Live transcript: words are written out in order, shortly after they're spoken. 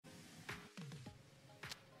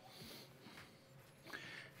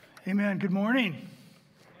Amen. Good morning.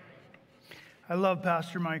 I love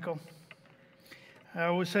Pastor Michael. I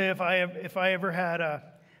always say if I ever had a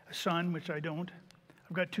son, which I don't,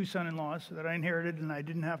 I've got two son-in-laws that I inherited and I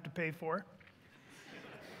didn't have to pay for.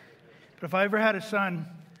 But if I ever had a son,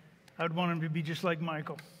 I would want him to be just like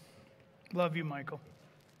Michael. Love you, Michael.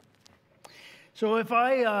 So if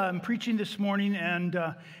I am preaching this morning and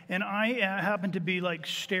I happen to be like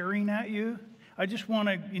staring at you, I just want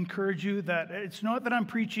to encourage you that it's not that I'm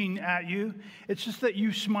preaching at you. It's just that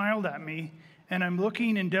you smiled at me, and I'm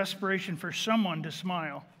looking in desperation for someone to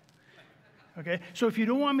smile. Okay? So if you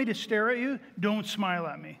don't want me to stare at you, don't smile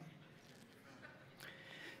at me.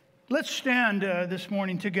 Let's stand this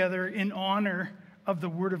morning together in honor of the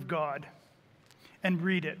Word of God and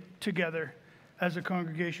read it together as a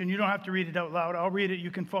congregation. You don't have to read it out loud. I'll read it.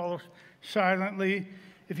 You can follow silently.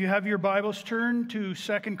 If you have your Bibles, turn to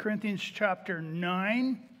 2 Corinthians chapter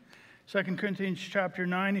 9. 2 Corinthians chapter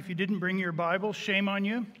 9. If you didn't bring your Bible, shame on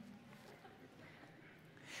you.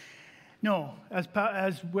 No,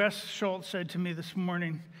 as Wes Schultz said to me this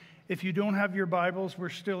morning, if you don't have your Bibles, we're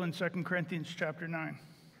still in 2 Corinthians chapter 9.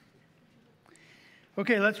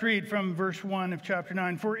 Okay, let's read from verse 1 of chapter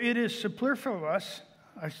 9. For it is superfluous.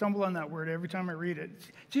 I stumble on that word every time I read it.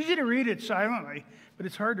 It's easy to read it silently, but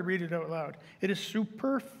it's hard to read it out loud. It is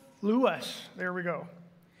superfluous. There we go.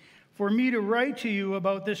 For me to write to you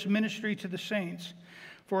about this ministry to the saints.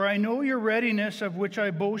 For I know your readiness, of which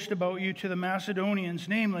I boast about you to the Macedonians,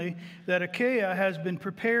 namely, that Achaia has been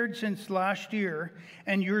prepared since last year,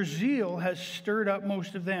 and your zeal has stirred up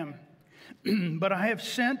most of them. But I have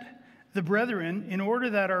sent the brethren in order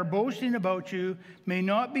that our boasting about you may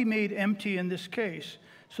not be made empty in this case,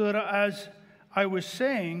 so that as I was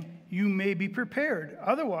saying, you may be prepared.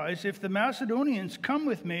 Otherwise, if the Macedonians come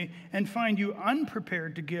with me and find you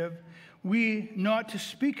unprepared to give, we, not to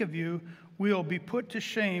speak of you, will be put to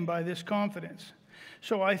shame by this confidence.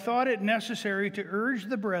 So I thought it necessary to urge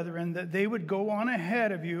the brethren that they would go on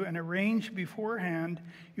ahead of you and arrange beforehand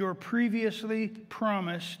your previously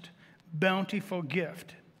promised bountiful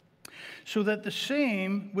gift, so that the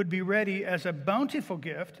same would be ready as a bountiful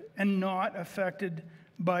gift and not affected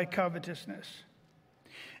by covetousness.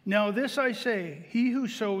 Now this I say, he who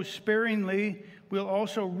sows sparingly will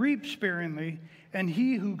also reap sparingly, and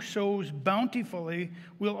he who sows bountifully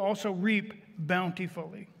will also reap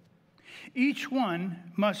bountifully. Each one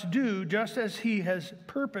must do just as he has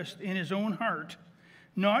purposed in his own heart,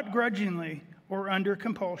 not grudgingly or under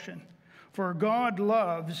compulsion, for God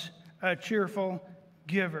loves a cheerful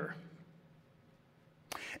giver.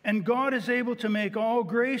 And God is able to make all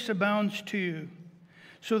grace abound to you,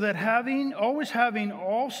 so that always having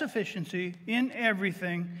all sufficiency in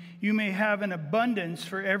everything, you may have an abundance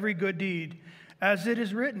for every good deed. As it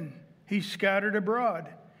is written, he scattered abroad,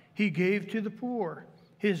 he gave to the poor,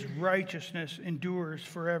 his righteousness endures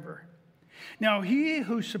forever. Now he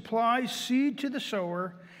who supplies seed to the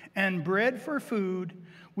sower and bread for food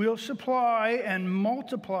will supply and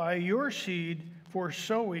multiply your seed for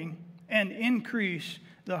sowing and increase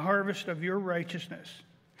the harvest of your righteousness.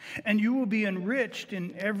 And you will be enriched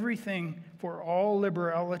in everything for all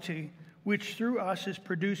liberality, which through us is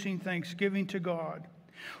producing thanksgiving to God.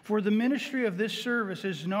 For the ministry of this service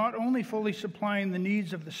is not only fully supplying the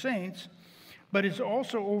needs of the saints, but is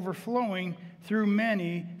also overflowing through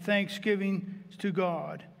many thanksgiving to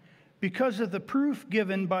God. Because of the proof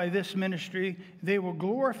given by this ministry, they will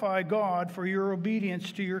glorify God for your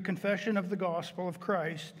obedience to your confession of the gospel of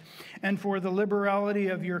Christ and for the liberality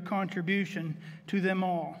of your contribution to them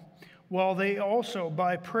all, while they also,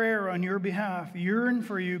 by prayer on your behalf, yearn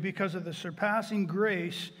for you because of the surpassing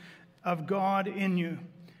grace of God in you.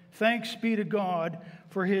 Thanks be to God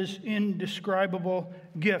for his indescribable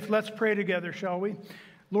gift. Let's pray together, shall we?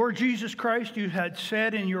 Lord Jesus Christ, you had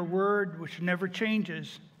said in your word, which never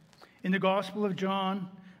changes, in the Gospel of John,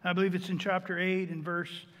 I believe it's in chapter 8 and verse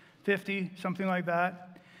 50, something like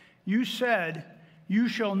that, you said, you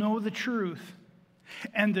shall know the truth,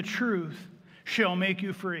 and the truth shall make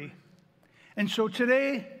you free. And so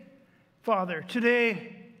today, Father,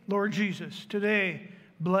 today, Lord Jesus, today,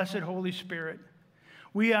 blessed Holy Spirit,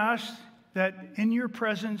 we ask that in your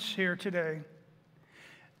presence here today,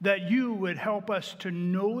 that you would help us to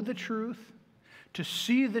know the truth, to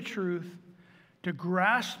see the truth, to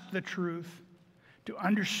grasp the truth, to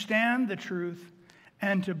understand the truth,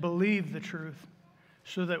 and to believe the truth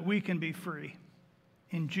so that we can be free.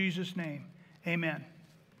 In Jesus' name, amen.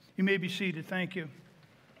 You may be seated. Thank you.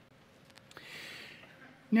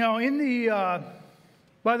 Now,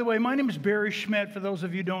 by the way, my name is Barry Schmidt. For those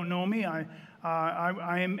of you who don't know me, I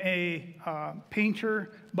am a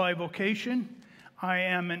painter by vocation. I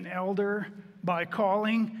am an elder by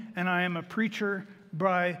calling, and I am a preacher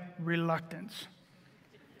by reluctance.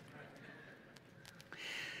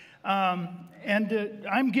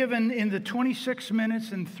 I'm given in the 26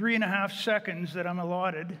 minutes and 3.5 seconds that I'm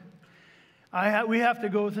allotted. I have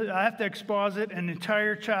to exposit an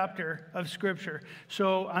entire chapter of Scripture.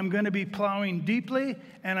 So I'm going to be plowing deeply,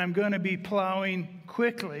 and I'm going to be plowing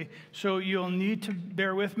quickly. So you'll need to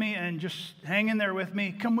bear with me and just hang in there with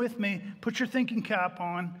me. Come with me. Put your thinking cap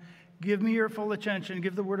on. Give me your full attention.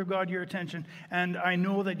 Give the Word of God your attention. And I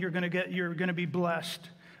know that you're going to be blessed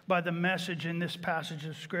by the message in this passage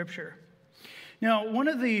of Scripture. Now, one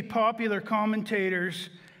of the popular commentators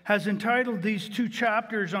has entitled these 2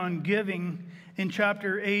 chapters on giving in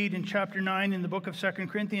chapter 8 and chapter 9 in the book of 2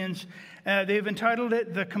 Corinthians. They've entitled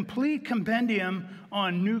it The Complete Compendium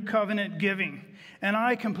on New Covenant Giving. And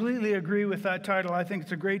I completely agree with that title. I think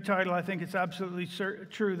it's a great title. I think it's absolutely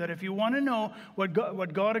true that if you want to know what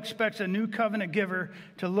God expects a new covenant giver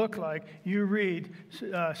to look like, you read 2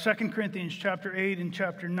 Corinthians chapter 8 and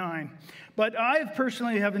chapter 9. But I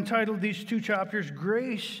personally have entitled these 2 chapters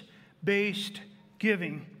Grace-Based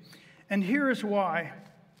Giving. And here is why.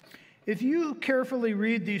 If you carefully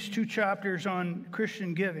read these 2 chapters on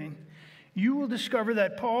Christian giving, you will discover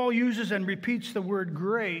that Paul uses and repeats the word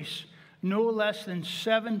grace no less than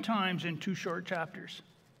 7 times in 2 short chapters.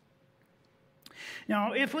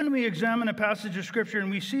 Now, if when we examine a passage of Scripture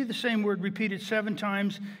and we see the same word repeated 7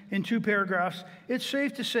 times in 2 paragraphs, it's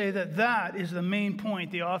safe to say that that is the main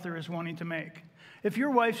point the author is wanting to make. If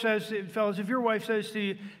your wife says, fellas, if your wife says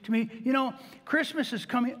to me, you know, Christmas is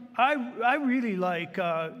coming, I really like,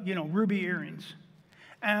 ruby earrings.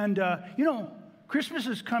 And, Christmas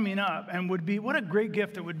is coming up and would be, what a great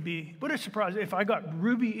gift it would be. What a surprise if I got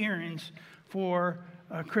ruby earrings for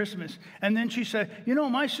Christmas. And then she said,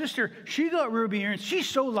 my sister, she got ruby earrings. She's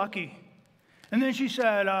so lucky. And then she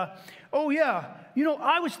said, oh yeah,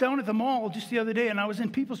 I was down at the mall just the other day and I was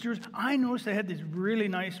in People's Jewelers. I noticed they had these really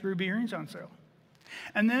nice ruby earrings on sale.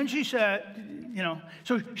 And then she said,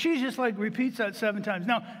 so she just repeats that 7 times.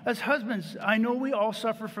 Now, as husbands, I know we all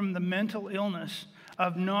suffer from the mental illness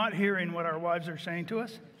of not hearing what our wives are saying to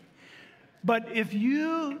us. But if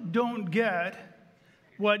you don't get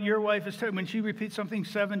what your wife is telling, when she repeats something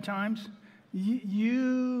 7 times,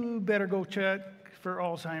 you better go check for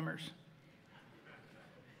Alzheimer's.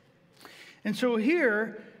 And so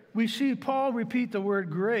here we see Paul repeat the word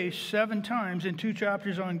grace 7 times in 2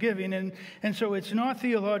 chapters on giving. And so it's not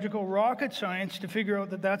theological rocket science to figure out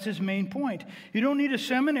that that's his main point. You don't need a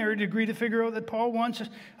seminary degree to figure out that Paul wants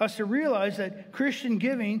us to realize that Christian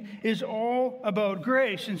giving is all about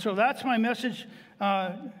grace. And so that's my message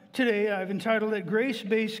today. I've entitled it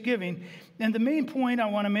Grace-Based Giving. And the main point I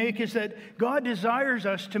want to make is that God desires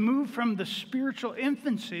us to move from the spiritual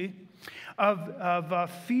infancy of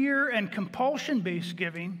fear and compulsion-based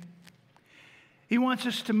giving. He wants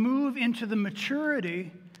us to move into the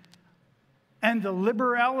maturity and the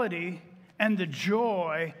liberality and the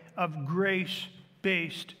joy of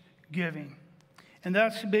grace-based giving. And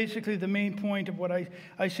that's basically the main point of what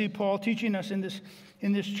I see Paul teaching us in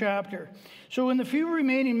this chapter. So in the few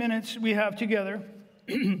remaining minutes we have together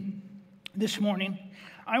this morning,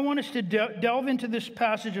 I want us to delve into this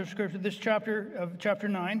passage of Scripture, this chapter of chapter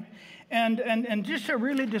 9, and just to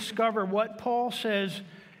really discover what Paul says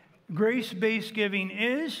grace-based giving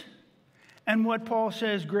is and what Paul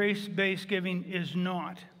says grace-based giving is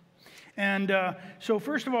not. And so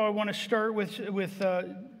first of all, I want to start with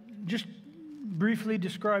just briefly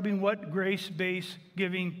describing what grace-based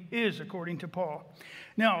giving is according to Paul.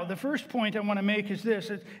 Now, the first point I want to make is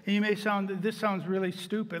this. And this sounds really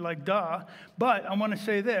stupid, like duh, but I want to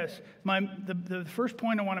say this. The first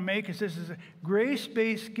point I want to make is this: is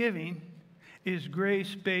grace-based giving is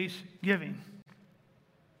grace-based giving.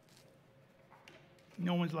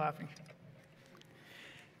 No one's laughing.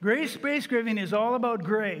 Grace-based giving is all about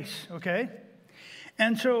grace, okay?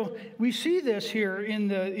 And so we see this here in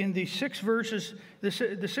the 6 verses,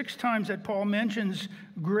 the 6 times that Paul mentions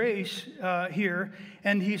grace here,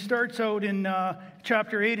 and he starts out in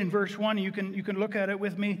chapter 8 and verse 1. You can look at it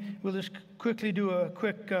with me. We'll just quickly do a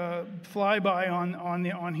quick flyby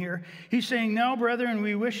on here. He's saying, "Now, brethren,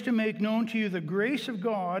 we wish to make known to you the grace of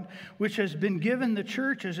God which has been given the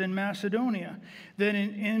churches in Macedonia, that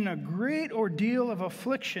in a great ordeal of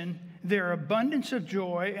affliction their abundance of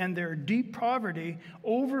joy and their deep poverty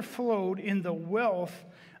overflowed in the wealth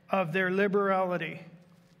of their liberality.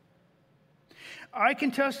 I can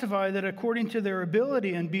testify that according to their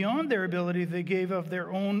ability and beyond their ability, they gave of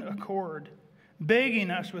their own accord, begging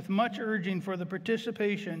us with much urging for the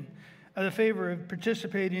favor of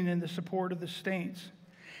participating in the support of the saints.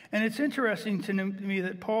 And it's interesting to me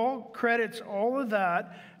that Paul credits all of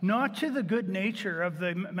that not to the good nature of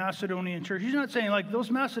the Macedonian church. He's not saying, like,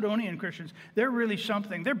 those Macedonian Christians, they're really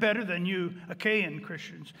something. They're better than you Achaean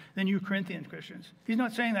Christians, than you Corinthian Christians. He's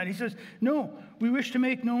not saying that. He says, no, we wish to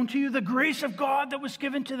make known to you the grace of God that was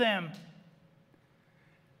given to them.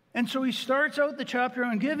 And so he starts out the chapter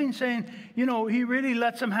on giving saying, he really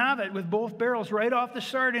lets them have it with both barrels right off the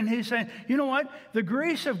start. And he's saying, you know what? The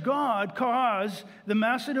grace of God caused the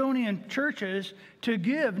Macedonian churches to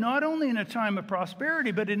give not only in a time of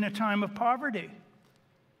prosperity, but in a time of poverty.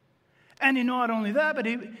 And not only that, but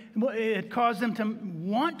it caused them to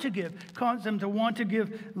want to give, caused them to want to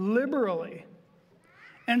give liberally.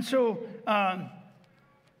 And so,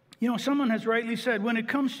 someone has rightly said, when it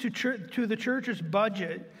comes to the church's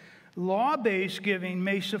budget, law-based giving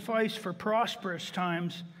may suffice for prosperous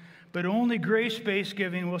times, but only grace-based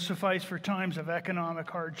giving will suffice for times of economic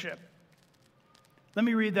hardship. Let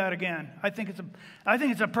me read that again. I think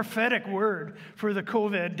it's a prophetic word for the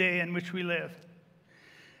COVID day in which we live.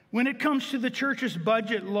 When it comes to the church's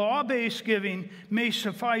budget, law-based giving may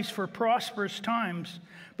suffice for prosperous times,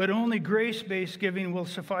 but only grace-based giving will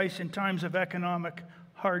suffice in times of economic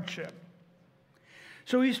hardship.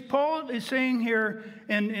 So Paul is saying here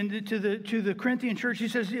to the Corinthian church, he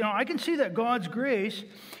says, I can see that God's grace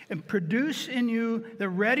and produce in you the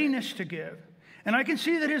readiness to give. And I can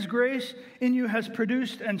see that his grace in you has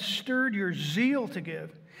produced and stirred your zeal to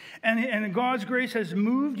give. And God's grace has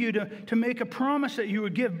moved you to make a promise that you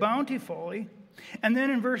would give bountifully. And then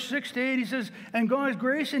in verse 6 to 8, he says, and God's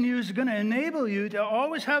grace in you is going to enable you to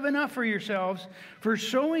always have enough for yourselves, for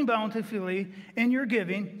sowing bountifully in your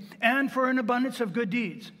giving, and for an abundance of good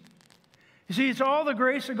deeds. You see, it's all the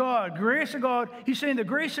grace of God. Grace of God. He's saying the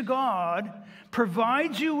grace of God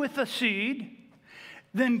provides you with the seed,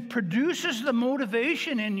 then produces the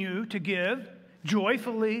motivation in you to give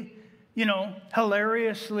joyfully,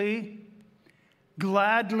 hilariously,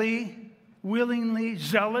 gladly, willingly,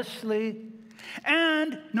 zealously.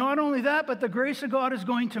 And not only that, but the grace of God is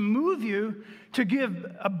going to move you to give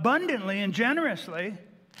abundantly and generously.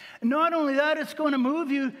 And not only that, it's going to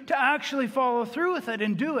move you to actually follow through with it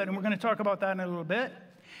and do it. And we're going to talk about that in a little bit.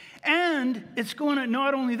 And it's going to,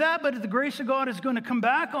 not only that, but the grace of God is going to come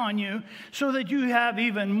back on you so that you have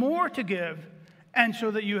even more to give and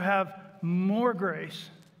so that you have more grace.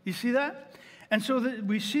 You see that? And so that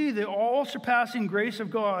we see the all-surpassing grace of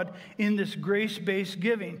God in this grace-based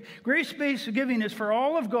giving. Grace-based giving is for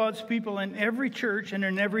all of God's people in every church and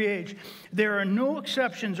in every age. There are no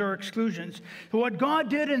exceptions or exclusions. What God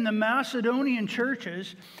did in the Macedonian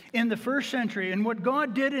churches in the first century and what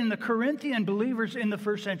God did in the Corinthian believers in the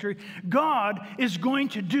first century, God is going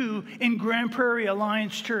to do in Grand Prairie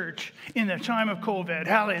Alliance Church in the time of COVID.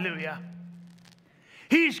 Hallelujah.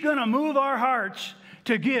 He's going to move our hearts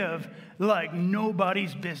to give like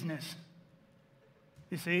nobody's business.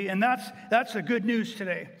 You see, and that's the good news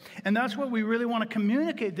today. And that's what we really want to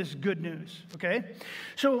communicate, this good news, okay?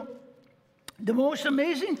 So the most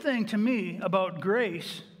amazing thing to me about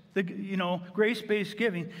grace, grace-based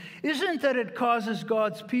giving, isn't that it causes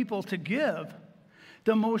God's people to give.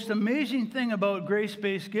 The most amazing thing about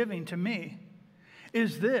grace-based giving to me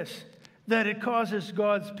is this, that it causes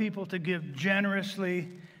God's people to give generously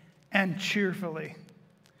and cheerfully,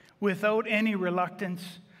 without any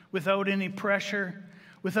reluctance, without any pressure,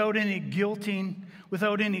 without any guilting,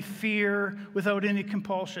 without any fear, without any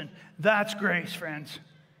compulsion. That's grace, friends.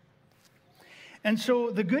 And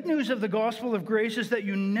so the good news of the gospel of grace is that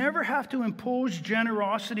you never have to impose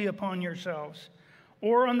generosity upon yourselves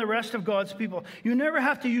or on the rest of God's people. You never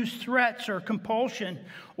have to use threats or compulsion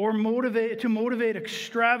or motivate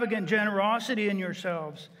extravagant generosity in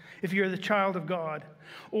yourselves if you're the child of God,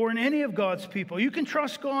 or in any of God's people. You can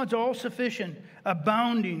trust God's all-sufficient,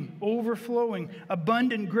 abounding, overflowing,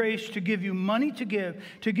 abundant grace to give you money to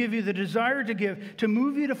give you the desire to give, to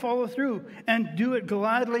move you to follow through, and do it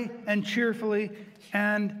gladly and cheerfully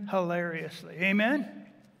and hilariously. Amen?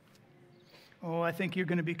 Oh, I think you're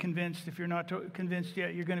going to be convinced. If you're not convinced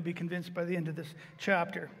yet, you're going to be convinced by the end of this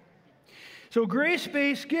chapter. So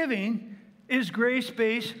grace-based giving is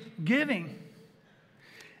grace-based giving.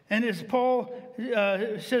 And as Paul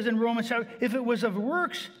says in Romans, if it was of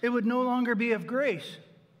works, it would no longer be of grace.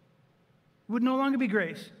 It would no longer be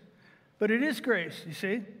grace. But it is grace, you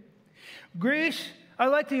see. Grace, I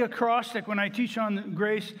like the acrostic when I teach on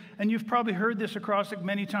grace, and you've probably heard this acrostic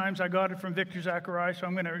many times. I got it from Victor Zachariah, so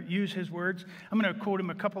I'm going to use his words. I'm going to quote him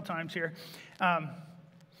a couple times here.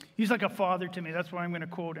 He's like a father to me. That's why I'm going to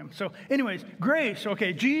quote him. So anyways, grace,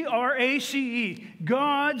 okay, G-R-A-C-E,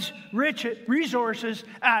 God's rich resources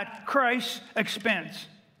at Christ's expense.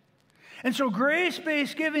 And so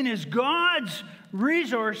grace-based giving is God's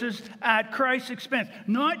resources at Christ's expense.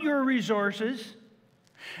 Not your resources,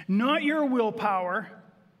 not your willpower,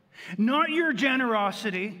 not your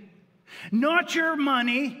generosity, not your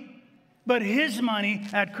money, but his money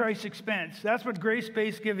at Christ's expense. That's what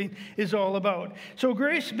grace-based giving is all about. So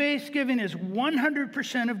grace-based giving is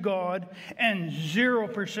 100% of God and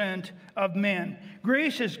 0% of men.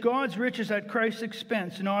 Grace is God's riches at Christ's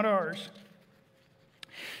expense, not ours.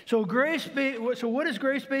 So what is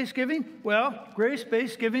grace-based giving? Well,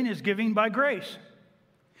 grace-based giving is giving by grace.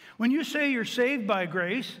 When you say you're saved by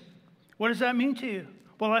grace, what does that mean to you?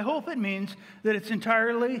 Well, I hope it means that it's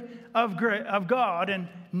entirely of God and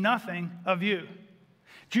nothing of you.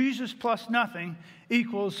 Jesus plus nothing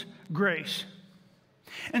equals grace.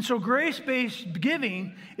 And so grace-based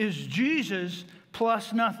giving is Jesus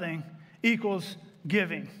plus nothing equals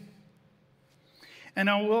giving. And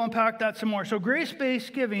now we'll unpack that some more. So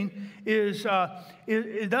grace-based giving is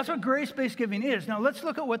that's what grace-based giving is. Now let's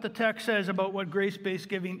look at what the text says about what grace-based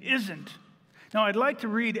giving isn't. Now, I'd like to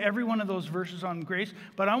read every one of those verses on grace,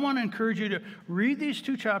 but I want to encourage you to read these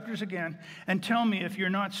 2 chapters again and tell me if you're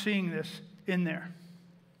not seeing this in there.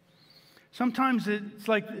 Sometimes it's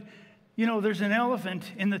like, there's an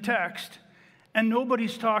elephant in the text, and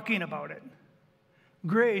nobody's talking about it.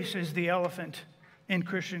 Grace is the elephant in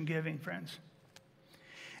Christian giving, friends.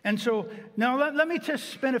 And so now let me just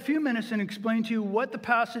spend a few minutes and explain to you what the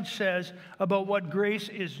passage says about what grace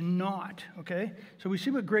is not, okay? So we see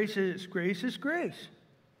what grace is. Grace is grace.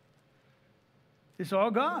 It's all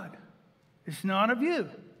God. It's not of you.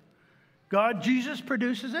 God, Jesus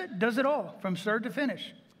produces it, does it all from start to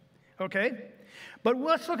finish, okay? But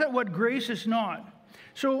let's look at what grace is not.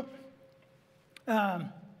 So,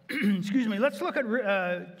 let's look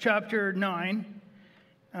at chapter 9.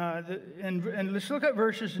 And let's look at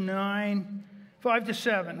verses 5 to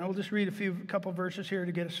 7. I'll just read a couple verses here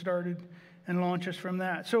to get us started and launch us from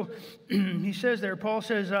that. So he says there, Paul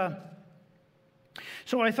says,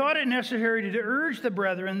 so I thought it necessary to urge the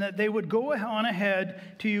brethren that they would go on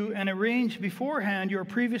ahead to you and arrange beforehand your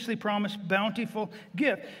previously promised bountiful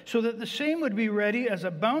gift, so that the same would be ready as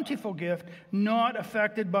a bountiful gift, not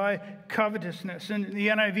affected by covetousness. And the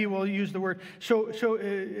NIV will use the word, so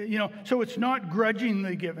it's not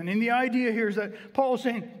grudgingly given. And the idea here is that Paul is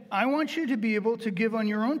saying, I want you to be able to give on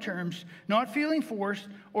your own terms, not feeling forced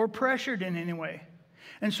or pressured in any way.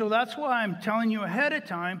 And so that's why I'm telling you ahead of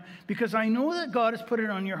time, because I know that God has put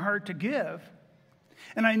it on your heart to give.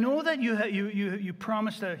 And I know that you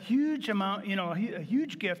promised a huge amount, a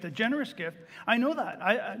huge gift, a generous gift. I know that.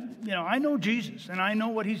 I know Jesus, and I know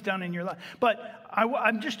what he's done in your life. But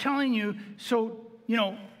I'm just telling you, so,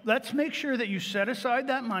 let's make sure that you set aside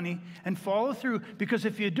that money and follow through, because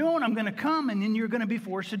if you don't, I'm going to come and then you're going to be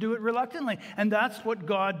forced to do it reluctantly. And that's what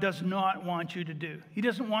God does not want you to do. He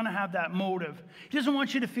doesn't want to have that motive. He doesn't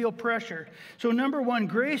want you to feel pressured. So number one,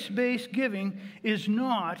 grace-based giving is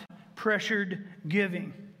not pressured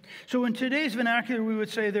giving. So in today's vernacular, we would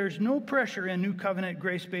say there's no pressure in New Covenant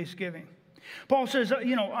grace-based giving. Paul says,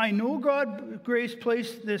 I know God grace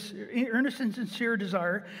placed this earnest and sincere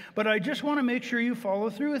desire, but I just want to make sure you follow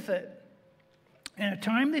through with it in a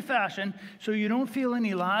timely fashion so you don't feel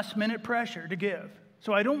any last-minute pressure to give.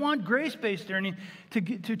 So I don't want grace-based earning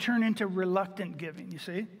to turn into reluctant giving, you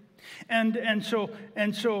see? And so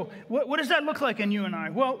what does that look like in you and I?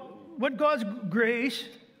 Well, when God's grace,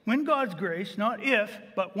 not if,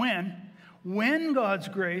 but when God's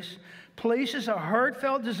grace places a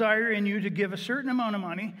heartfelt desire in you to give a certain amount of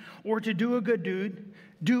money or to do a good deed,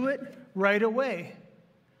 do it right away,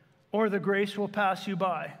 or the grace will pass you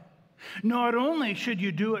by. Not only should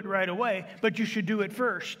you do it right away, but you should do it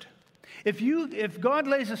first. If God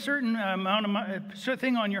lays a certain amount of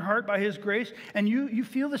thing on your heart by his grace, and you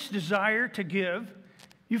feel this desire to give,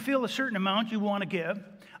 you feel a certain amount you want to give,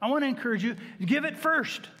 I want to encourage you, give it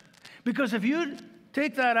first. Because if you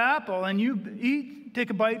take that apple and you take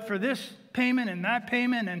a bite for this payment and that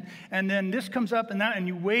payment, and then this comes up and that, and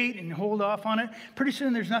you wait and hold off on it, pretty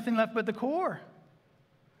soon there's nothing left but the core.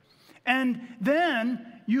 And then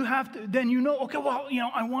okay, well,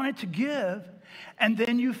 I wanted to give, and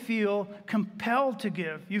then you feel compelled to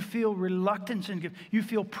give. You feel reluctance in giving. You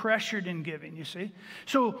feel pressured in giving, you see.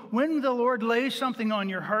 So when the Lord lays something on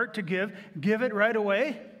your heart to give it right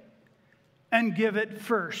away, and give it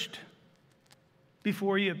first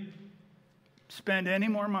before you spend any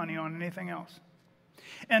more money on anything else.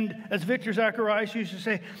 And as Victor Zacharias used to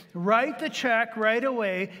say, write the check right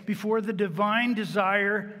away before the divine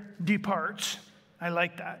desire departs. I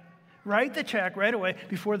like that. Write the check right away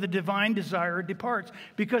before the divine desire departs.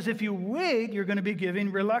 Because if you wait, you're going to be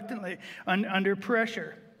giving reluctantly, under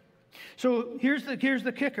pressure. So here's the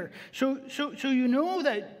kicker. So you know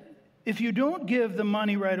that if you don't give the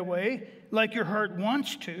money right away, like your heart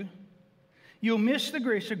wants to, you'll miss the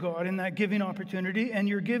grace of God in that giving opportunity, and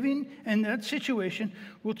your giving and that situation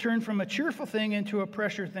will turn from a cheerful thing into a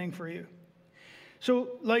pressure thing for you. So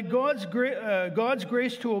like God's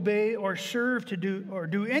grace to obey or serve to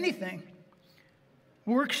do anything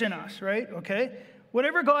works in us, right? Okay?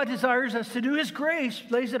 Whatever God desires us to do, His grace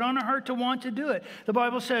lays it on our heart to want to do it. The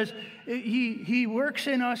Bible says He works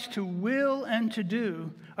in us to will and to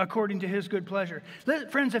do according to His good pleasure.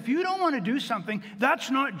 Friends, if you don't want to do something,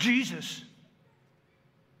 that's not Jesus.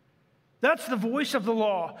 That's the voice of the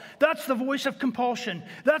law. That's the voice of compulsion.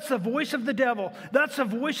 That's the voice of the devil. That's the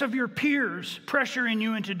voice of your peers pressuring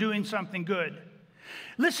you into doing something good.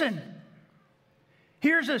 Listen,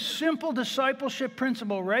 here's a simple discipleship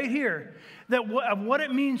principle right here of what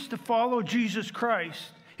it means to follow Jesus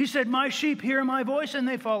Christ. He said, "My sheep hear my voice and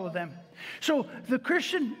they follow them." So the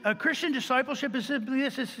Christian discipleship is simply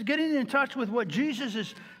this: it's getting in touch with what Jesus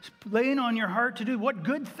is laying on your heart to do. What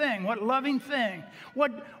good thing, what loving thing,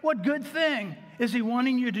 what good thing is He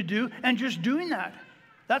wanting you to do, and just doing that.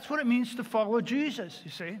 That's what it means to follow Jesus,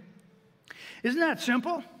 you see. Isn't that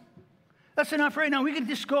simple? That's enough right now. We can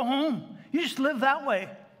just go home. You just live that way.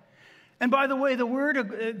 And by the way, the word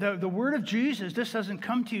of Jesus, this doesn't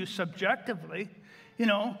come to you subjectively. You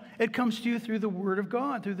know, it comes to you through the Word of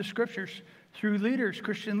God, through the Scriptures, through leaders,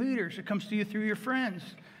 Christian leaders. It comes to you through your friends.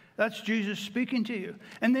 That's Jesus speaking to you.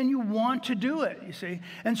 And then you want to do it, you see.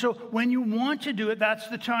 And so when you want to do it, that's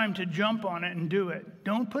the time to jump on it and do it.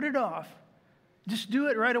 Don't put it off. Just do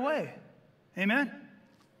it right away. Amen?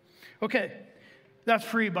 Okay. That's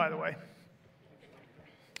free, by the way.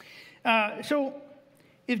 So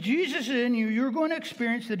if Jesus is in you, you're going to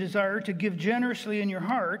experience the desire to give generously in your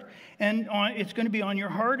heart, and it's going to be on your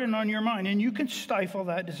heart and on your mind. And you can stifle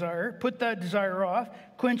that desire, put that desire off,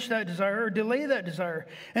 quench that desire, or delay that desire.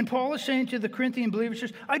 And Paul is saying to the Corinthian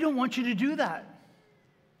believers, I don't want you to do that.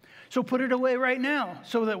 So put it away right now,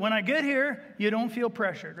 so that when I get here, you don't feel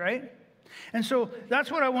pressured, right? And so that's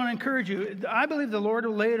what I want to encourage you. I believe the Lord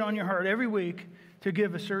will lay it on your heart every week to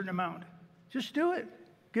give a certain amount. Just do it.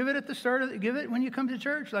 Give it at the start of give it when you come to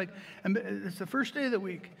church. Like, it's the first day of the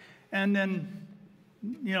week. And then,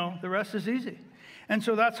 you know, the rest is easy. And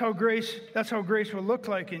so that's how grace will look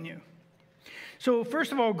like in you. So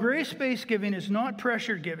first of all, grace-based giving is not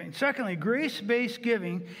pressure giving. Secondly, grace-based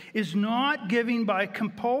giving is not giving by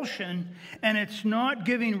compulsion, and it's not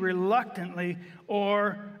giving reluctantly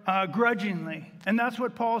or grudgingly. And that's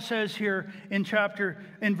what Paul says here in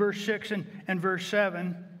verse 6 and verse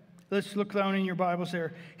 7. Let's look down in your Bibles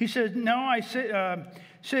there. He says, now I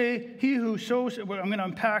say he who sows, well, I'm going to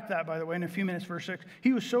unpack that, by the way, in a few minutes, verse 6.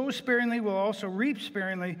 He who sows sparingly will also reap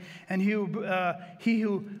sparingly, and he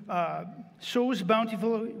who sows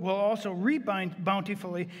bountifully will also reap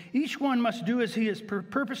bountifully. Each one must do as he has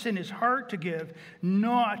purpose in his heart to give,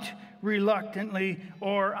 not reluctantly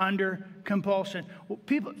or under compulsion.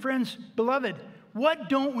 People, friends, beloved, what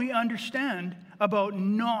don't we understand about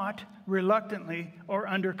not reluctantly or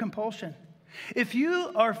under compulsion? If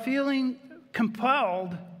you are feeling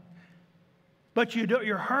compelled, but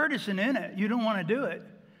your heart isn't in it, you don't want to do it,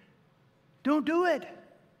 don't do it.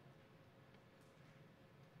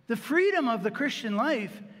 The freedom of the Christian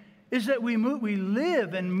life is that we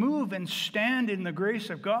live and move and stand in the grace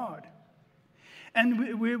of God.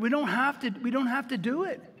 And we don't have to do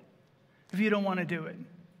it if you don't want to do it.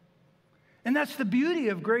 And that's the beauty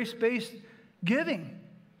of grace-based giving.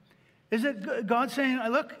 Is that God saying,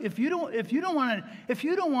 look, if you don't want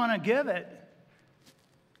to give it,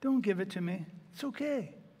 don't give it to me. It's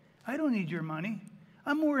okay. I don't need your money.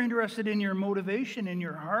 I'm more interested in your motivation in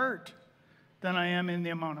your heart than I am in the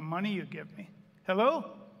amount of money you give me.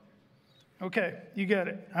 Hello? Okay, you get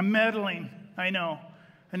it. I'm meddling. I know.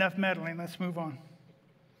 Enough meddling. Let's move on.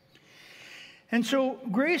 And so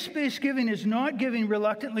grace-based giving is not giving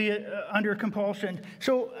reluctantly under compulsion.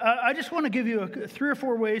 So I just want to give you 3 or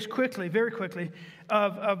 4 ways quickly, very quickly,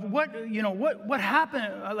 of what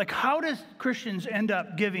happened, like how does Christians end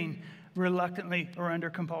up giving reluctantly or under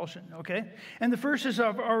compulsion, okay? And the first is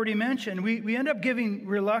I've already mentioned. We end up giving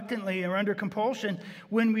reluctantly or under compulsion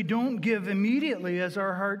when we don't give immediately as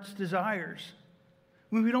our heart's desires.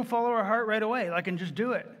 When we don't follow our heart right away, like and just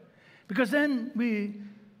do it. Because then we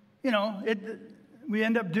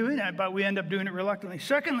end up doing that, but we end up doing it reluctantly.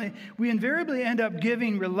 Secondly, we invariably end up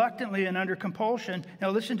giving reluctantly and under compulsion. Now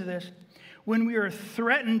listen to this. When we are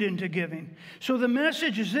threatened into giving. So the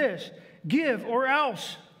message is this: give or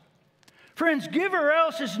else. Friends, give or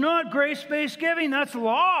else is not grace-based giving. That's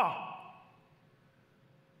law.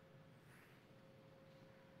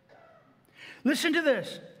 Listen to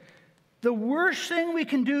this. The worst thing we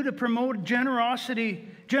can do to promote generosity,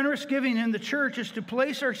 generous giving in the church is to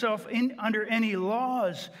place ourselves under any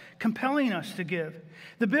laws compelling us to give.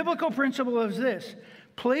 The biblical principle is this: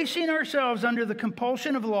 placing ourselves under the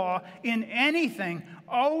compulsion of law in anything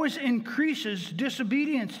always increases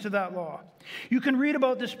disobedience to that law. You can read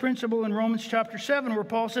about this principle in Romans chapter 7, where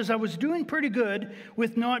Paul says, I was doing pretty good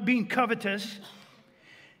with not being covetous.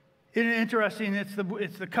 Interesting, it's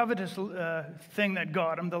the covetous thing that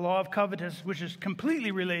got him, the law of covetous, which is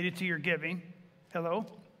completely related to your giving. Hello?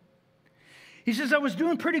 He says, I was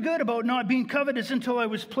doing pretty good about not being covetous until I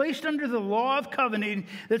was placed under the law of covenanting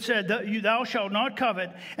that said, thou shalt not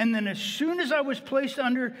covet. And then as soon as I was placed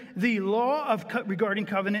under the law of regarding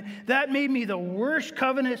covenant, that made me the worst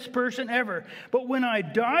covetous person ever. But when I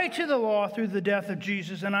die to the law through the death of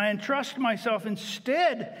Jesus, and I entrust myself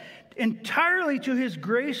instead entirely to his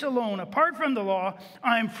grace alone, apart from the law,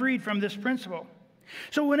 I am freed from this principle.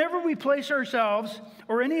 So whenever we place ourselves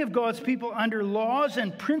or any of God's people under laws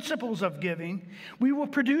and principles of giving, we will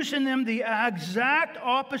produce in them the exact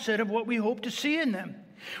opposite of what we hope to see in them.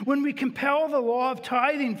 When we compel the law of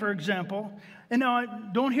tithing, for example, and now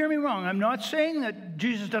don't hear me wrong, I'm not saying that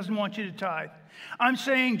Jesus doesn't want you to tithe. I'm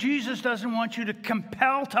saying Jesus doesn't want you to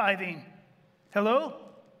compel tithing. Hello?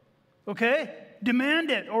 Okay? Demand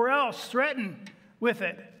it or else threaten with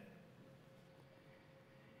it.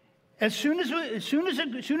 As soon as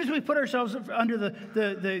we put ourselves under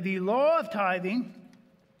the law of tithing,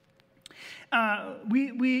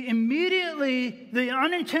 we immediately, the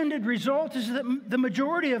unintended result is that the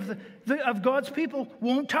majority of God's people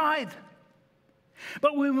won't tithe.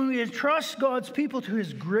 But when we entrust God's people to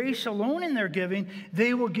his grace alone in their giving,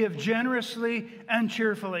 they will give generously and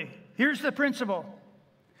cheerfully. Here's the principle.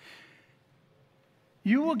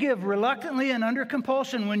 You will give reluctantly and under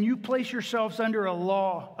compulsion when you place yourselves under a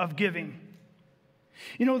law of giving.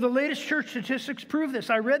 You know, the latest church statistics prove this.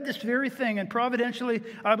 I read this very thing, and providentially,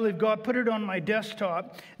 I believe God put it on my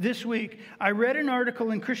desktop this week. I read an article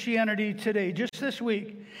in Christianity Today just this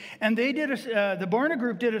week, and they did the Barna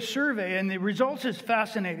Group did a survey, and the results is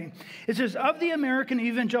fascinating. It says, of the American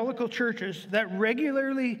evangelical churches that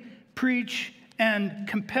regularly preach and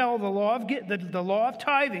compel the law of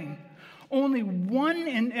tithing, only 1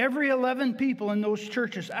 in every 11 people in those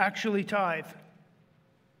churches actually tithe.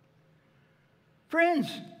 Friends,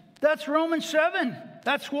 that's Romans 7.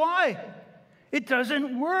 That's why. It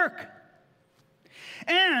doesn't work.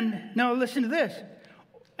 And, now listen to this.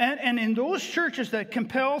 And in those churches that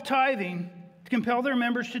compel tithing, compel their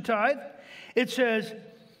members to tithe, it says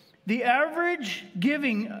the average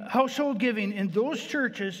household giving in those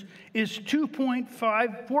churches is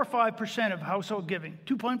 2.45% of household giving.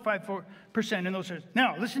 2.54% in those churches.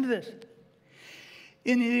 Now, listen to this.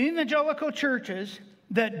 In the evangelical churches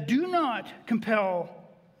that do not compel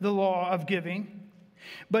the law of giving,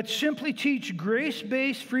 but simply teach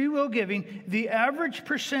grace-based free will giving, the average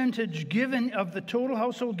percentage given of the total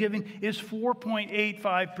household giving is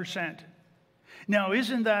 4.85%. Now,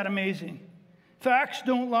 isn't that amazing? Facts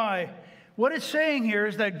don't lie. What it's saying here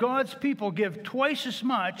is that God's people give twice as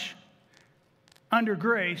much under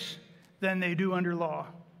grace than they do under law.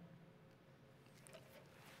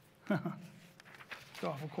 It's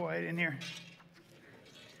awful quiet in here.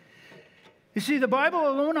 You see, the Bible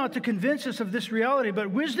alone ought to convince us of this reality, but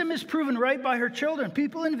wisdom is proven right by her children.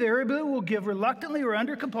 People invariably will give reluctantly or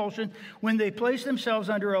under compulsion when they place themselves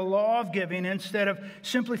under a law of giving instead of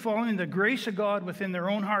simply following the grace of God within their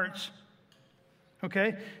own hearts.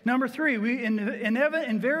 Okay? Number 3, we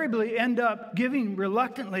invariably end up giving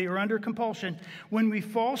reluctantly or under compulsion when we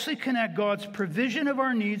falsely connect God's provision of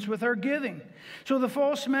our needs with our giving. So the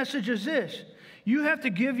false message is this: you have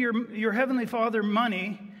to give your Heavenly Father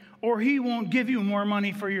money, or he won't give you more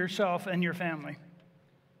money for yourself and your family.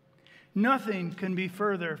 Nothing can be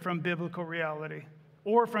further from biblical reality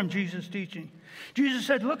or from Jesus' teaching. Jesus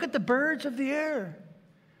said, look at the birds of the air.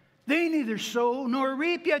 They neither sow nor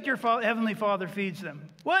reap, yet your Heavenly Father feeds them.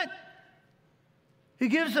 What? He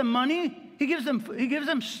gives them money? He gives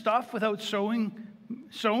them stuff without sowing?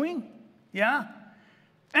 Yeah.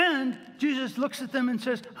 And Jesus looks at them and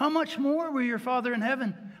says, how much more will your Father in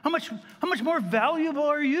heaven? How much more valuable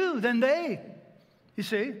are you than they? You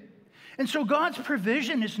see? And so God's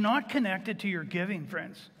provision is not connected to your giving,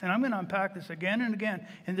 friends. And I'm going to unpack this again and again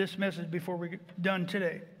in this message before we're done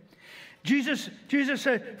today. Jesus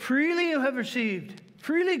said, freely you have received,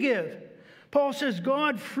 freely give. Paul says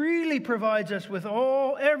God freely provides us with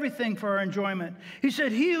everything for our enjoyment. He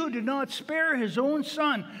said, he who did not spare his own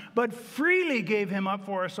son, but freely gave him up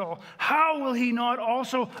for us all, how will he not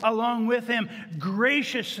also, along with him,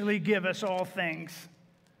 graciously give us all things?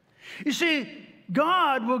 You see,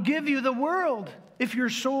 God will give you the world if your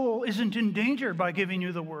soul isn't in danger by giving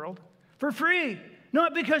you the world for free.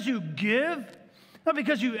 Not because you give, not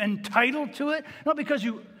because you're entitled to it, not because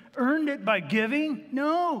you earned it by giving.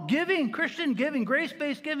 No, giving, Christian giving,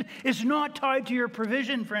 grace-based giving is not tied to your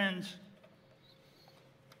provision, friends.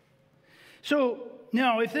 So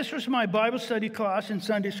now, if this was my Bible study class in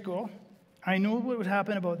Sunday school, I know what would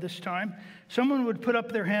happen about this time. Someone would put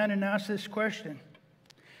up their hand and ask this question.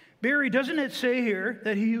 Barry, doesn't it say here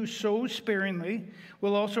that he who sows sparingly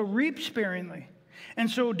will also reap sparingly? And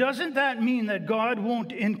so doesn't that mean that God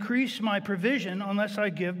won't increase my provision unless I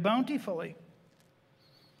give bountifully?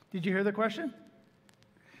 Did you hear the question?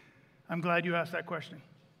 I'm glad you asked that question.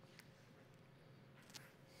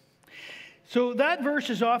 So that verse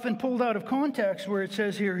is often pulled out of context where it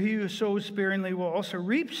says here, he who sows sparingly will also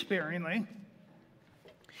reap sparingly.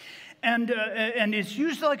 And it's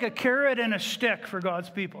used like a carrot and a stick for God's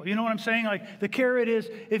people. You know what I'm saying? Like the carrot is,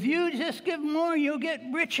 if you just give more, you'll get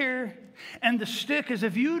richer. And the stick is,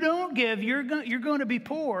 if you don't give, you're going to be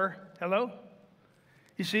poor. Hello?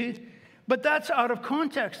 You see? But that's out of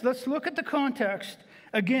context. Let's look at the context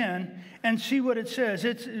again and see what it says.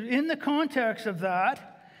 It's in the context of that.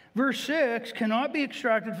 Verse 6 cannot be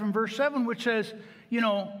extracted from verse 7, which says,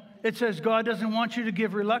 it says God doesn't want you to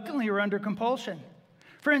give reluctantly or under compulsion.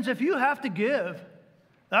 Friends, if you have to give,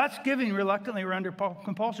 that's giving reluctantly or under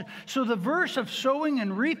compulsion. So the verse of sowing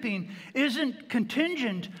and reaping is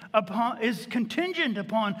contingent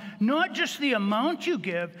upon not just the amount you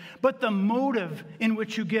give, but the motive in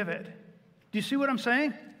which you give it. Do you see what I'm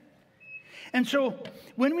saying? And so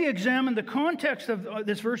when we examine the context of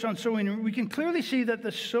this verse on sowing, we can clearly see that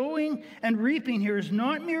the sowing and reaping here is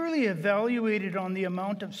not merely evaluated on the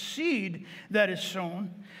amount of seed that is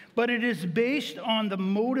sown, but it is based on the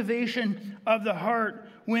motivation of the heart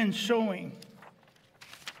when sowing.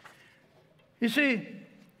 You see,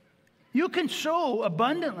 you can sow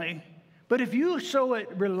abundantly, but if you sow it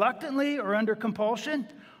reluctantly or under compulsion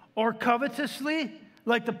or covetously,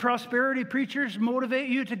 like the prosperity preachers motivate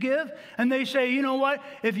you to give, and they say, you know what,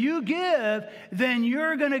 if you give, then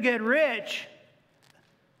you're going to get rich.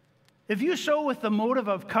 If you sow with the motive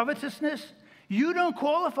of covetousness, you don't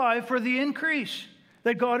qualify for the increase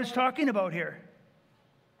that God is talking about here.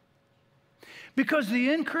 Because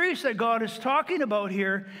the increase that God is talking about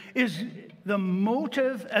here is the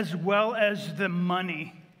motive as well as the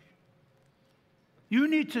money. You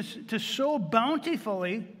need to sow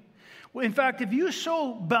bountifully. In fact, if you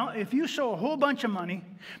sow a whole bunch of money,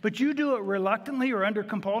 but you do it reluctantly or under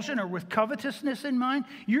compulsion or with covetousness in mind,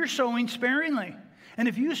 you're sowing sparingly. And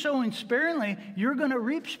if you're sowing sparingly, you're going to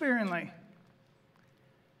reap sparingly.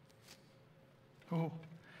 Oh,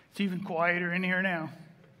 it's even quieter in here now.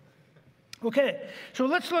 Okay, so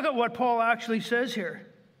let's look at what Paul actually says here.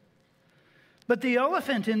 But the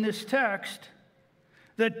elephant in this text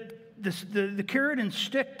that the carrot and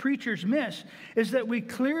stick preachers miss is that we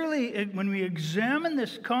clearly, when we examine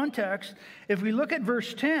this context, if we look at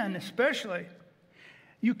verse 10 especially,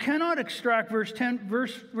 you cannot extract verse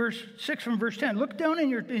 6 from verse 10. Look down in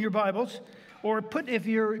your Bibles, or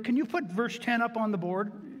can you put verse 10 up on the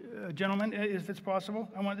board, gentlemen, if it's possible?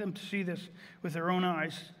 I want them to see this with their own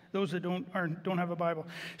eyes, those that don't have a Bible.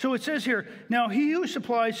 So it says here, now he who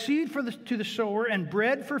supplies seed to the sower and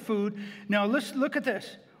bread for food. Now let's look at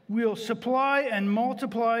this. Will supply and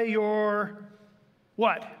multiply your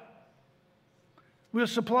what? We'll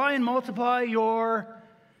supply and multiply your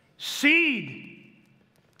seed.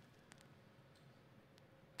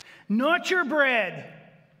 Not your bread.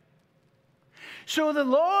 So the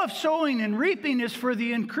law of sowing and reaping is for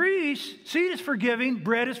the increase. Seed is for giving.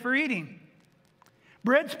 Bread is for eating.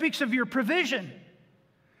 Bread speaks of your provision.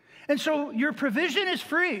 And so your provision is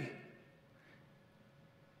free.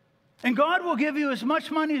 And God will give you as much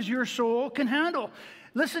money as your soul can handle.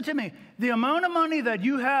 Listen to me. The amount of money that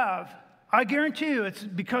you have, I guarantee you, it's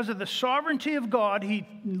because of the sovereignty of God. He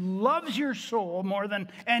loves your soul more than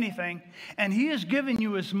anything. And He has given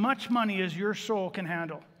you as much money as your soul can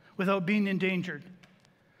handle without being endangered.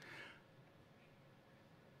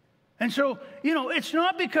 And so, it's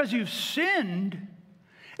not because you've sinned.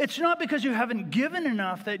 It's not because you haven't given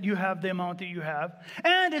enough that you have the amount that you have.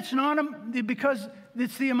 And it's not because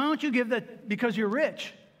it's the amount you give that because you're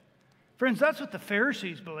rich. Friends, that's what the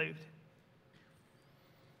Pharisees believed.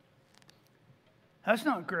 That's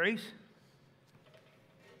not grace.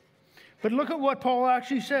 But look at what Paul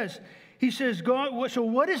actually says. He says, so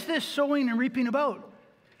what is this sowing and reaping about?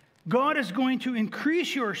 God is going to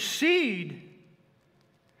increase your seed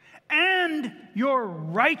and your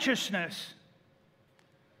righteousness.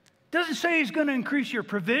 Doesn't say He's going to increase your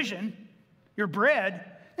provision, your bread.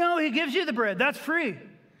 No, he gives you the bread. That's free.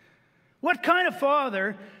 What kind of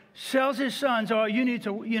father tells his sons, oh, you need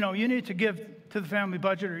to give to the family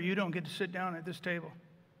budget or you don't get to sit down at this table?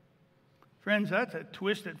 Friends, that's a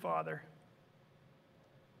twisted father.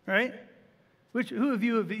 Right? Who of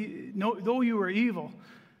you, though you are evil,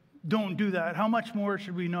 don't do that? How much more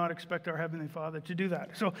should we not expect our Heavenly Father to do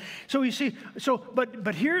that? So you see,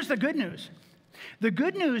 but here's the good news. The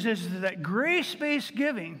good news is that grace-based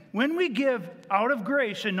giving, when we give out of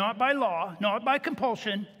grace and not by law, not by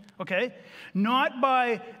compulsion, okay, not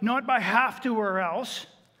by have to or else,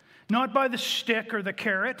 not by the stick or the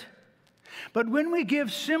carrot, but when we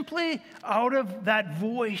give simply out of that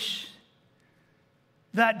voice,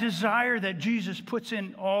 that desire that Jesus puts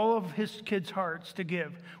in all of his kids' hearts to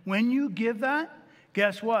give. When you give that,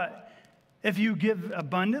 guess what? If you give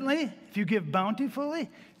abundantly, if you give bountifully,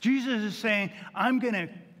 Jesus is saying, I'm going to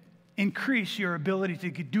increase your ability to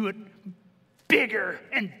do it bigger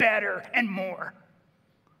and better and more.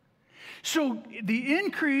 So the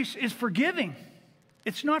increase is forgiving.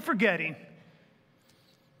 It's not forgetting.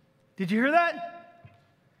 Did you hear that?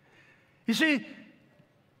 You see,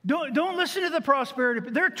 don't listen to the prosperity.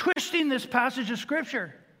 They're twisting this passage of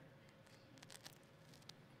Scripture.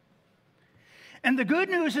 And the good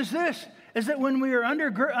news is this, is that when we are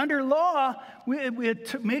under law,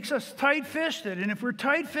 it makes us tight-fisted. And if we're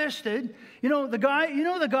tight-fisted, the guy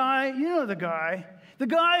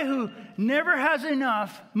who never has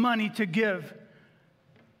enough money to give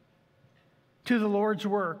to the Lord's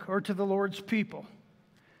work or to the Lord's people,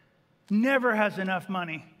 never has enough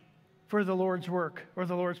money for the Lord's work or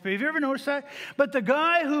the Lord's people. Have you ever noticed that? But the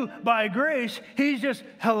guy who, by grace, he's just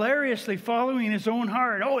hilariously following his own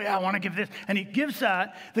heart. Oh, yeah, I want to give this. And he gives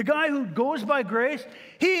that. The guy who goes by grace,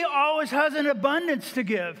 he always has an abundance to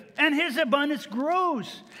give. And his abundance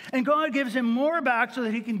grows. And God gives him more back so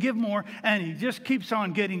that he can give more. And he just keeps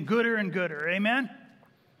on getting gooder and gooder. Amen?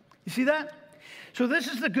 You see that? So this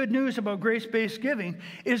is the good news about grace-based giving,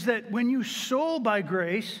 is that when you sow by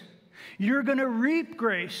grace, you're going to reap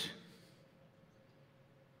grace.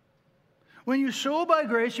 When you sow by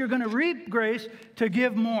grace, you're going to reap grace to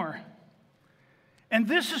give more. And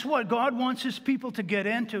this is what God wants his people to get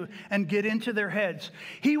into and get into their heads.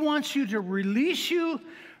 He wants you to release you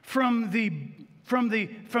from the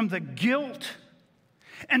guilt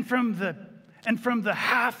and from the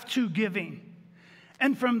have to giving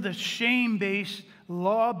and from the shame-based,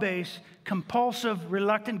 law-based, compulsive,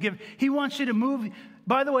 reluctant giving. He wants you to move.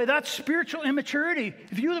 By the way, that's spiritual immaturity.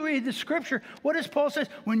 If you read the Scripture, what does Paul say?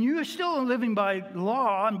 When you're still living by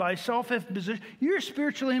law and by self-imposition, you're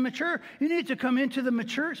spiritually immature. You need to come into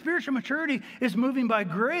the spiritual maturity is moving by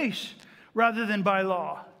grace rather than by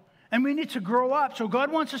law. And we need to grow up. So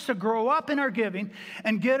God wants us to grow up in our giving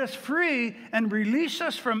and get us free and release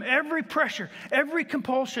us from every pressure, every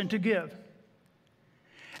compulsion to give.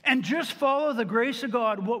 And just follow the grace of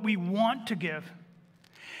God, what we want to give.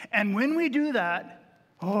 And when we do that,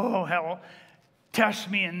 oh, hell, test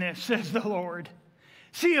me in this, says the Lord.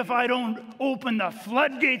 See if I don't open the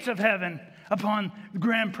floodgates of heaven upon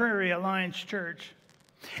Grand Prairie Alliance Church.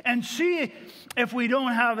 And see if we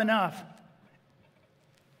don't have enough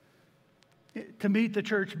to meet the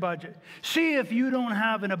church budget. See if you don't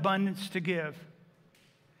have an abundance to give.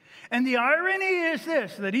 And the irony is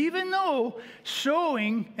this, that even though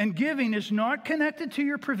sowing and giving is not connected to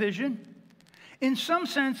your provision, in some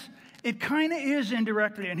sense, it kind of is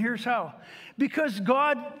indirectly, and here's how. Because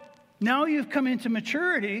God, now you've come into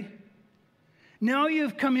maturity, now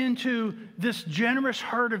you've come into this generous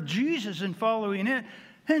heart of Jesus and following it,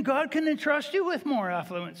 and God can entrust you with more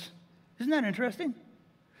affluence. Isn't that interesting?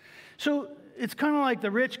 So it's kind of like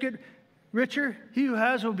the rich get richer. He who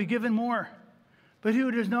has will be given more. But he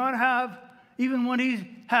who does not have, even what he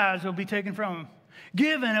has will be taken from him.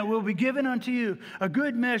 Give, and it will be given unto you, a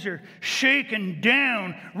good measure, shaken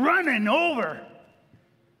down, running over.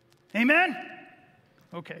 Amen?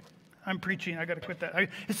 Okay, I'm preaching. I got to quit that.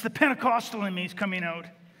 It's the Pentecostal in me is coming out.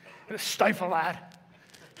 I got to stifle that.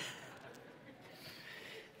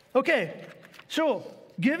 Okay, so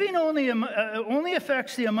giving only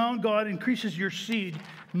affects the amount God increases your seed,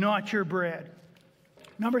 not your bread.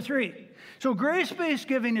 Number 3. So grace-based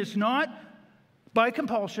giving is not by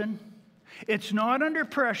compulsion. It's not under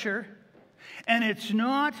pressure, and it's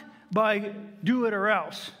not by do it or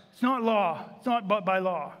else. It's not law. It's not by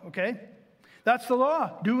law, okay? That's the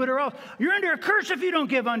law. Do it or else. You're under a curse if you don't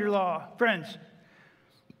give under law, friends.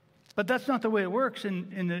 But that's not the way it works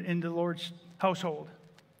in the Lord's household.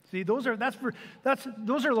 See, those are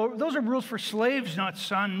rules for slaves, not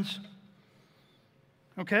sons.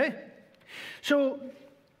 Okay? So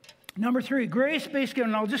Number 3, grace-based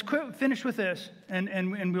giving. I'll just finish with this,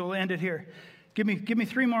 and we'll end it here. Give me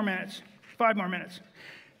 3 more minutes, 5 more minutes.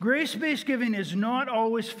 Grace-based giving is not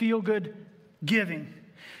always feel-good giving.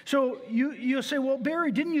 So you'll say, well,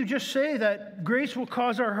 Barry, didn't you just say that grace will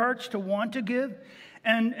cause our hearts to want to give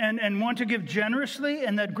and want to give generously,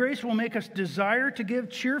 and that grace will make us desire to give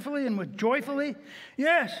cheerfully and with joyfully?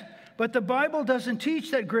 Yes, but the Bible doesn't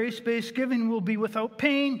teach that grace-based giving will be without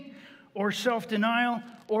pain or self-denial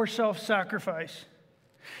or self-sacrifice.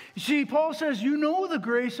 You see, Paul says, you know the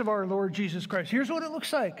grace of our Lord Jesus Christ. Here's what it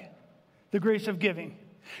looks like, the grace of giving.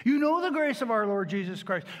 You know the grace of our Lord Jesus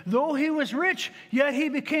Christ. Though he was rich, yet he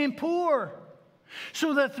became poor,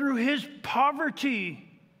 so that through his poverty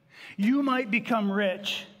you might become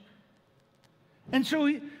rich. And so,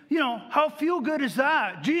 how feel good is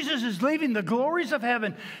that? Jesus is leaving the glories of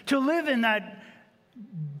heaven to live in that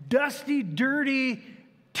dusty, dirty,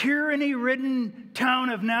 tyranny-ridden town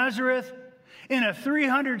of Nazareth in a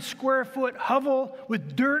 300-square-foot hovel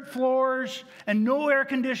with dirt floors and no air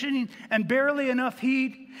conditioning and barely enough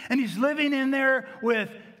heat. And he's living in there with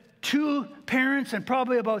 2 parents and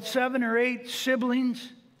probably about 7 or 8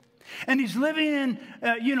 siblings. And he's living in,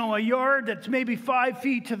 a yard that's maybe 5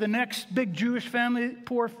 feet to the next big Jewish family,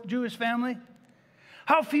 poor Jewish family.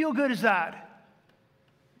 How feel good is that?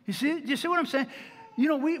 Do you see what I'm saying?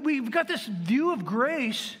 We've got this view of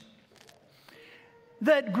grace,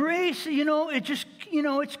 that grace,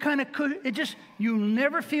 it's kind of, you'll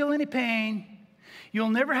never feel any pain. You'll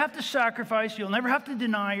never have to sacrifice. You'll never have to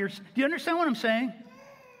deny yourself. Do you understand what I'm saying?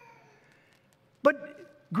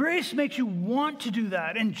 But grace makes you want to do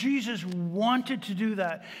that, and Jesus wanted to do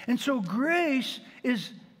that. And so grace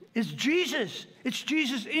is Jesus. It's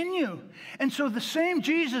Jesus in you. And so the same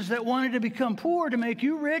Jesus that wanted to become poor to make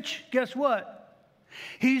you rich, guess what?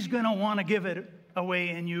 He's going to want to give it away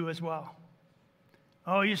in you as well.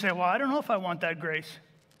 Oh, you say, well, I don't know if I want that grace.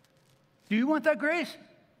 Do you want that grace?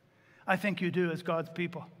 I think you do as God's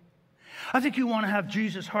people. I think you want to have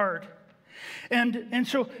Jesus' heart. And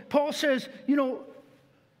so Paul says,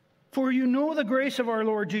 for you know the grace of our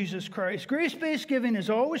Lord Jesus Christ. Grace-based giving is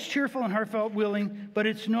always cheerful and heartfelt willing, but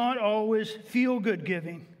it's not always feel-good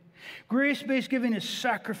giving. Grace-based giving is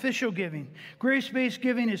sacrificial giving. Grace-based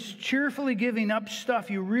giving is cheerfully giving up stuff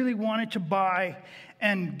you really wanted to buy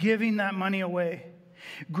and giving that money away.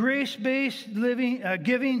 Grace-based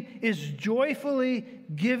giving is joyfully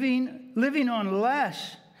living on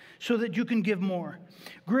less so that you can give more.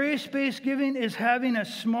 Grace-based giving is having a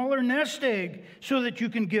smaller nest egg so that you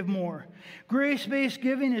can give more. Grace-based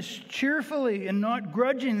giving is cheerfully and not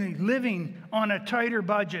grudgingly living on a tighter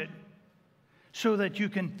budget so that you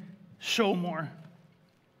can sow more.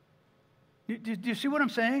 Do you see what I'm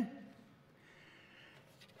saying?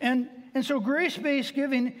 And so grace-based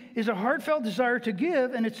giving is a heartfelt desire to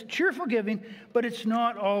give, and it's cheerful giving, but it's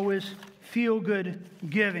not always feel-good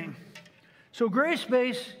giving. So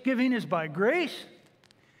grace-based giving is by grace.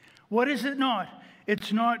 What is it not?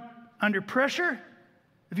 It's not under pressure.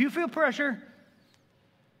 If you feel pressure,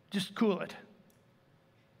 just cool it.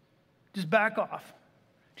 Just back off.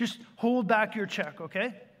 Just hold back your check,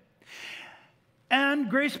 okay? And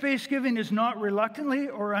grace-based giving is not reluctantly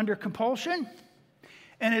or under compulsion,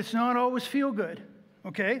 and it's not always feel good,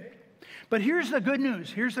 okay? But here's the good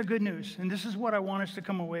news. Here's the good news, and this is what I want us to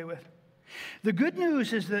come away with. The good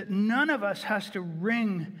news is that none of us has to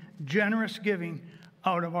wring generous giving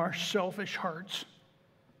out of our selfish hearts.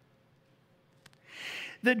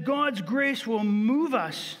 That God's grace will move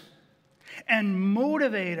us and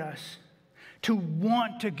motivate us to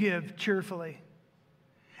want to give cheerfully.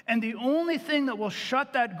 And the only thing that will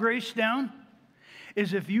shut that grace down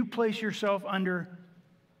is if you place yourself under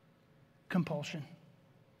compulsion,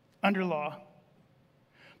 under law.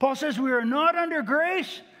 Paul says we are not under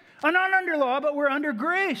grace, not under law, but we're under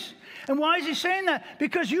grace. And why is he saying that?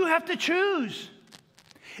 Because you have to choose.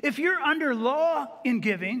 If you're under law in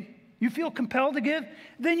giving, you feel compelled to give,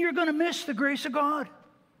 then you're going to miss the grace of God.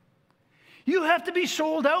 You have to be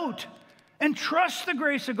sold out and trust the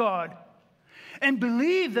grace of God and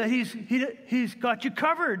believe that he's got you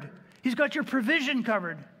covered. He's got your provision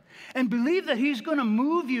covered. And believe that he's going to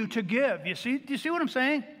move you to give. Do you see what I'm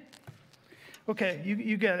saying? Okay,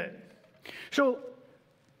 you get it. So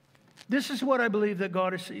this is what I believe that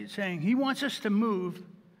God is saying. He wants us to move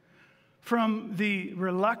from the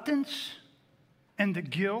reluctance and the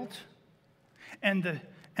guilt and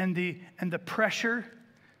the pressure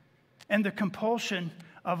and the compulsion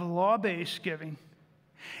of law-based giving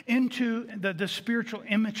into the spiritual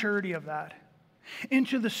immaturity of that,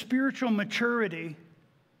 into the spiritual maturity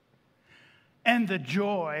and the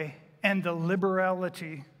joy and the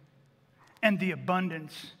liberality and the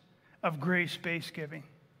abundance of grace-based giving.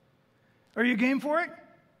 Are you game for it?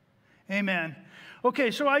 Amen.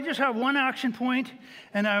 Okay, so I just have one action point,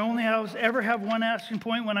 and I only ever have one action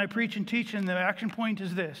point when I preach and teach, and the action point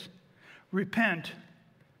is this: repent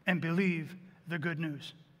and believe the good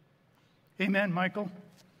news. Amen, Michael?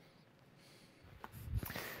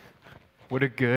 What a good